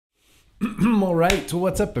All right, so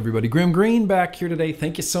what's up everybody? GrimmGreen back here today.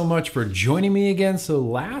 Thank you so much for joining me again. So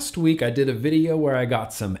last week I did a video where I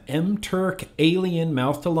got some MTerk alien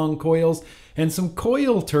mouth-to-lung coils and some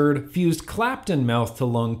CoilTurd fused Clapton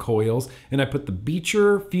mouth-to-lung coils, and I put the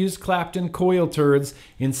Beecher fused Clapton CoilTurds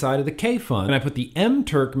inside of the kayfun, and I put the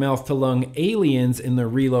MTerk mouth-to-lung aliens in the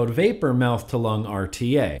Reload Vapor mouth-to-lung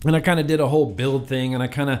RTA. And I kind of did a whole build thing, and I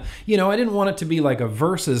kind of, I didn't want it to be like a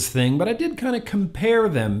versus thing, but I did kind of compare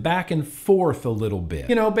them back and forth a little bit,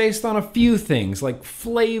 based on a few things like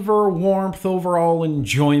flavor, warmth, overall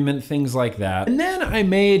enjoyment, things like that. And then I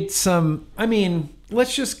made some,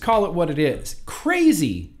 let's just call it what it is.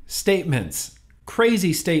 Crazy statements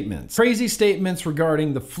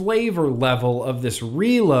regarding the flavor level of this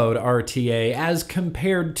Reload RTA as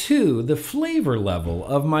compared to the flavor level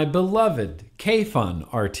of my beloved kayfun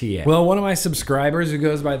RTA. Well, one of my subscribers who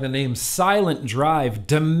goes by the name Silent Drive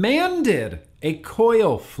demanded a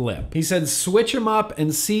coil flip. He said, switch them up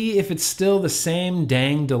and see if it's still the same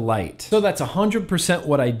dang delight. So that's 100%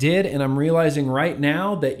 what I did, and I'm realizing right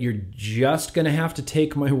now that you're just gonna have to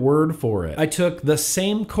take my word for it. I took the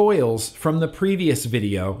same coils from the previous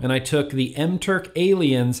video, and I took the MTerk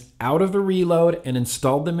aliens out of the Reload and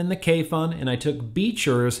installed them in the kayfun, and I took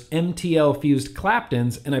Beecher's MTL fused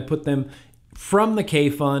Claptons and I put them from the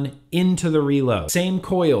kayfun into the Reload. Same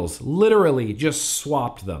coils, literally just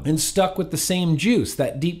swapped them and stuck with the same juice,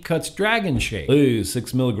 that Deep Cuts Dragon Shake. Ooh,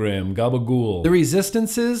 6 milligram, gabagool. The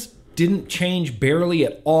resistances didn't change barely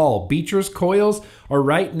at all. Beecher's coils are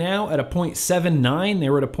right now at a 0.79. They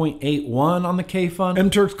were at a 0.81 on the kayfun.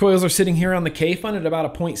 MTerk's coils are sitting here on the kayfun at about a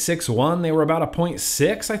 0.61. They were about a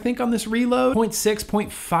 0.6, I think, on this Reload. 0.6,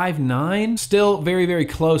 0.59. Still very, very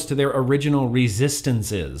close to their original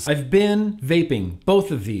resistances. I've been vaping both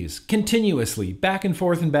of these continuously, back and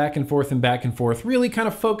forth and back and forth and back and forth, really kind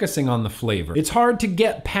of focusing on the flavor. It's hard to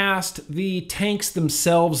get past the tanks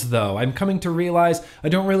themselves, though. I'm coming to realize I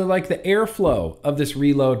don't really like the airflow of this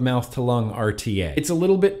Reload mouth-to-lung RTA. It's a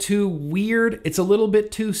little bit too weird. It's a little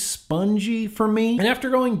bit too spongy for me. And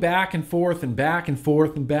after going back and forth and back and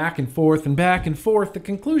forth and back and forth and back and forth, the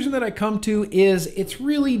conclusion that I come to is it's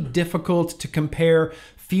really difficult to compare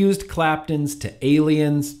fused Claptons to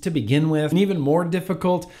aliens to begin with, and even more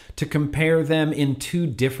difficult to compare them in two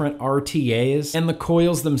different RTAs, and the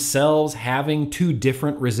coils themselves having two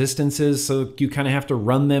different resistances, so you kind of have to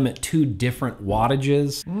run them at two different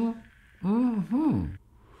wattages.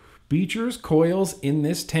 Beecher's coils in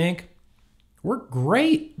this tank work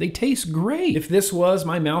great. They taste great. If this was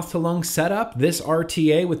my mouth-to-lung setup, this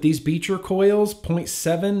RTA with these Beecher coils,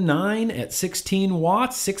 0.79 at 16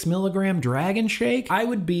 watts, 6 milligram Dragon Shake, I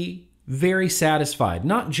would be very satisfied.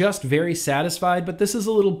 Not just very satisfied, but this is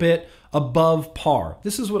a little bit above par.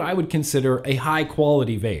 This is what I would consider a high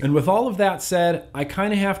quality vape. And with all of that said, I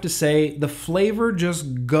kind of have to say the flavor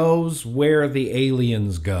just goes where the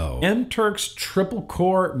aliens go. MTerk's triple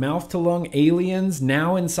core mouth-to-lung aliens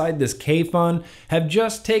now inside this kayfun have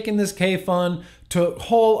just taken this kayfun to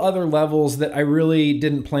whole other levels that I really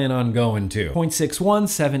didn't plan on going to. 0.61,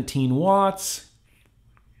 17 watts.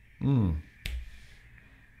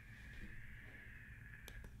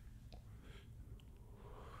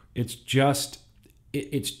 It's just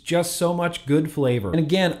so much good flavor. And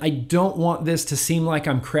again, I don't want this to seem like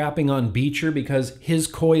I'm crapping on Beecher because his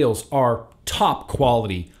coils are top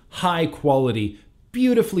quality, high quality,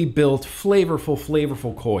 beautifully built,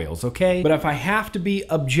 flavorful coils, okay? But if I have to be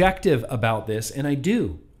objective about this, and I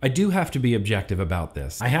do have to be objective about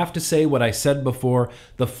this, I have to say what I said before,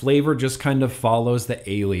 the flavor just kind of follows the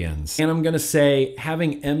aliens. And I'm gonna say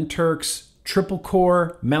having MTerk's triple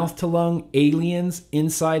core mouth-to-lung aliens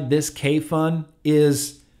inside this kayfun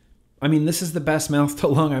is, this is the best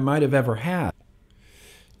mouth-to-lung I might have ever had.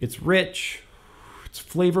 It's rich, it's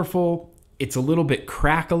flavorful, it's a little bit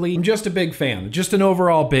crackly. I'm just a big fan, just an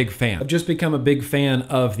overall big fan. I've just become a big fan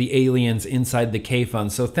of the aliens inside the kayfun.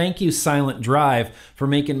 So thank you, Silent Drive, for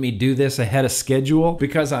making me do this ahead of schedule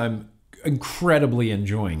because I'm incredibly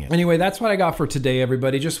enjoying it. Anyway, that's what I got for today,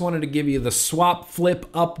 everybody. Just wanted to give you the swap flip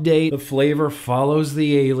update. The flavor follows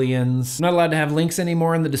the aliens. I'm not allowed to have links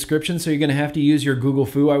anymore in the description, so you're gonna have to use your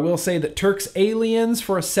google-foo. I will say that Turk's aliens,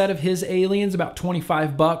 for a set of his aliens, about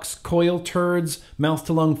 25 bucks. CoilTurd's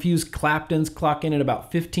mouth-to-lung fused Claptons clock in at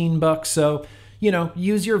about 15 bucks. So you know,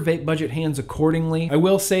 use your vape budget hands accordingly. I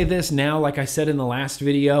will say this now, like I said in the last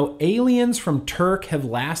video, aliens from MTerk have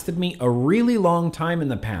lasted me a really long time in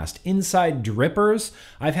the past. Inside drippers,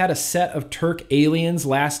 I've had a set of MTerk aliens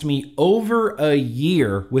last me over a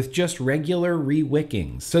year with just regular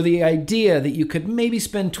rewickings. So the idea that you could maybe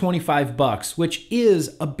spend 25 bucks, which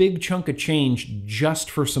is a big chunk of change just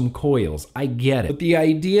for some coils, I get it. But the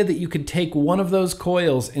idea that you could take one of those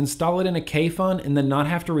coils, install it in a kayfun, and then not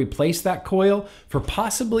have to replace that coil for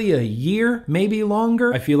possibly a year, maybe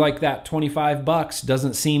longer, I feel like that 25 bucks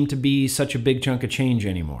doesn't seem to be such a big chunk of change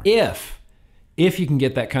anymore. If you can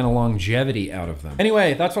get that kind of longevity out of them.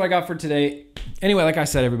 Anyway, that's what I got for today. Anyway, like I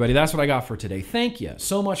said, everybody, that's what I got for today. Thank you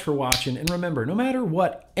so much for watching. And remember, no matter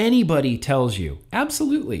what anybody tells you,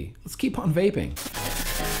 absolutely, let's keep on vaping.